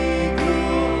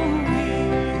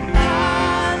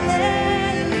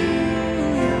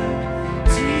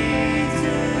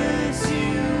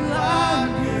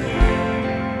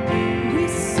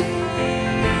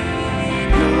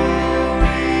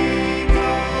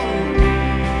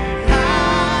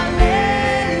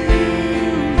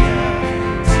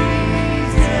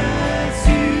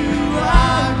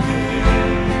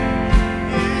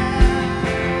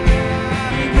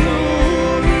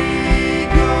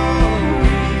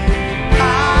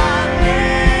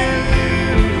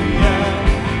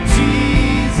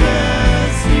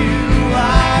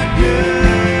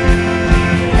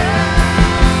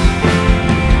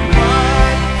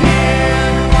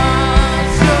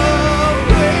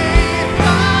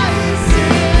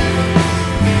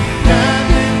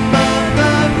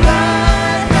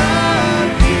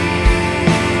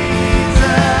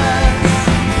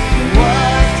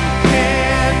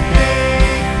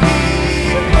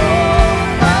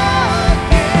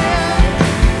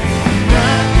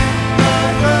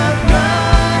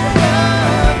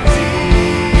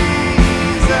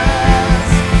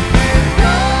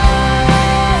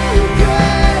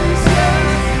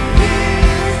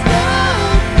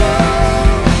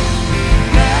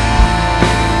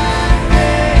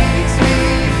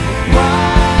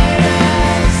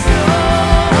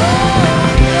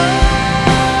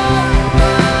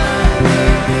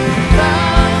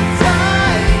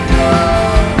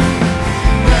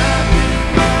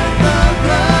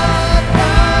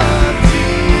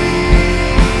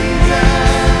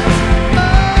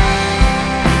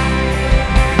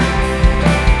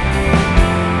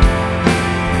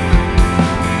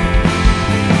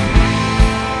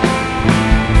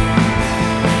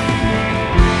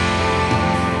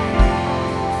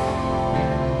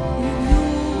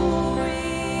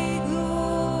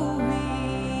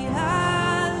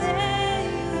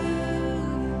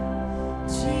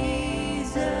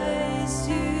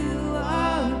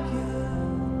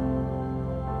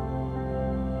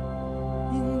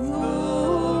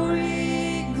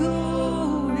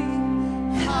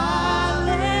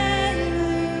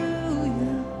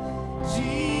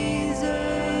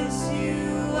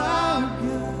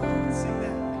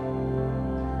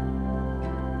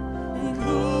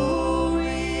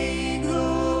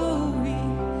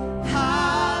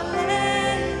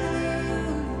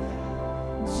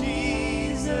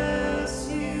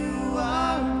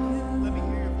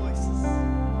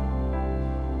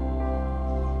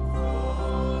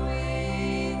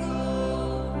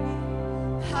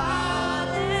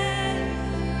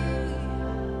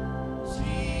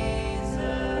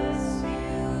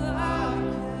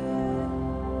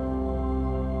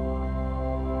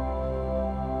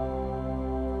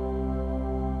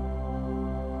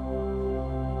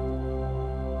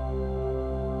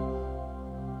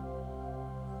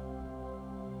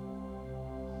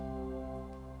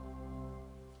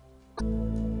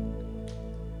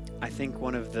think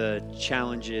one of the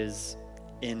challenges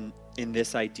in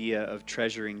this idea of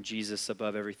treasuring Jesus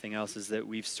above everything else is that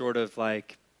we've sort of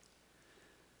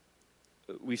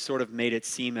made it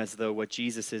seem as though what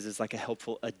Jesus is like a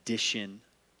helpful addition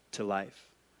to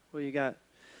life. Well, you got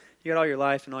all your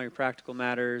life and all your practical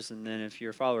matters, and then if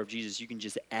you're a follower of Jesus, you can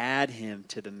just add him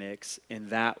to the mix, and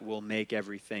that will make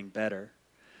everything better.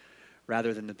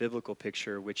 Rather than the biblical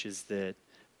picture, which is that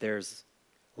there's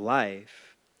life,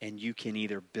 and you can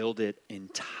either build it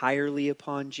entirely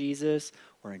upon Jesus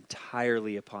or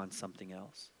entirely upon something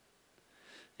else.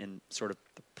 And sort of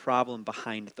the problem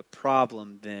behind the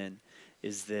problem then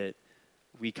is that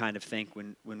we kind of think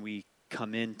when we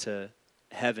come into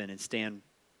heaven and stand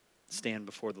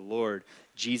before the Lord,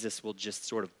 Jesus will just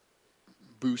sort of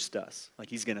boost us.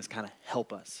 Like he's going to kind of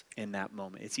help us in that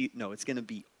moment. It's going to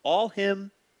be all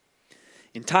him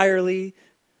entirely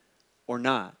or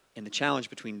not. And the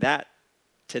challenge between that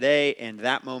today and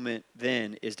that moment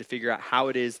then is to figure out how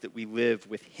it is that we live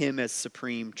with him as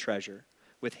supreme treasure,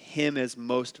 with him as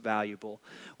most valuable,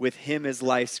 with him as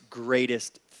life's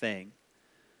greatest thing.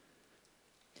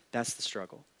 That's the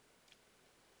struggle.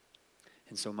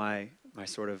 And so my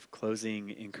sort of closing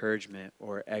encouragement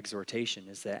or exhortation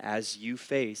is that as you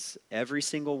face every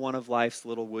single one of life's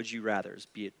little would you rathers,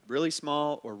 be it really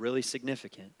small or really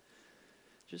significant,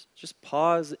 just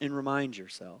pause and remind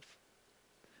yourself.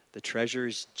 The treasure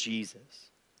is Jesus.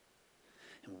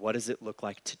 And what does it look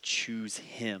like to choose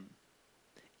him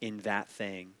in that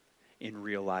thing in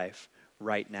real life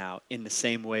right now, in the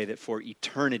same way that for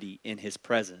eternity in his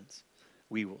presence,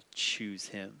 we will choose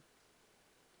him?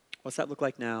 What's that look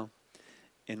like now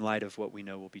in light of what we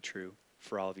know will be true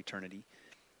for all of eternity?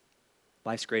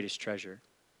 Life's greatest treasure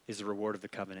is the reward of the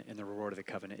covenant, and the reward of the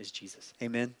covenant is Jesus.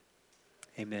 Amen?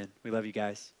 Amen. We love you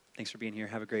guys. Thanks for being here.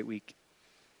 Have a great week.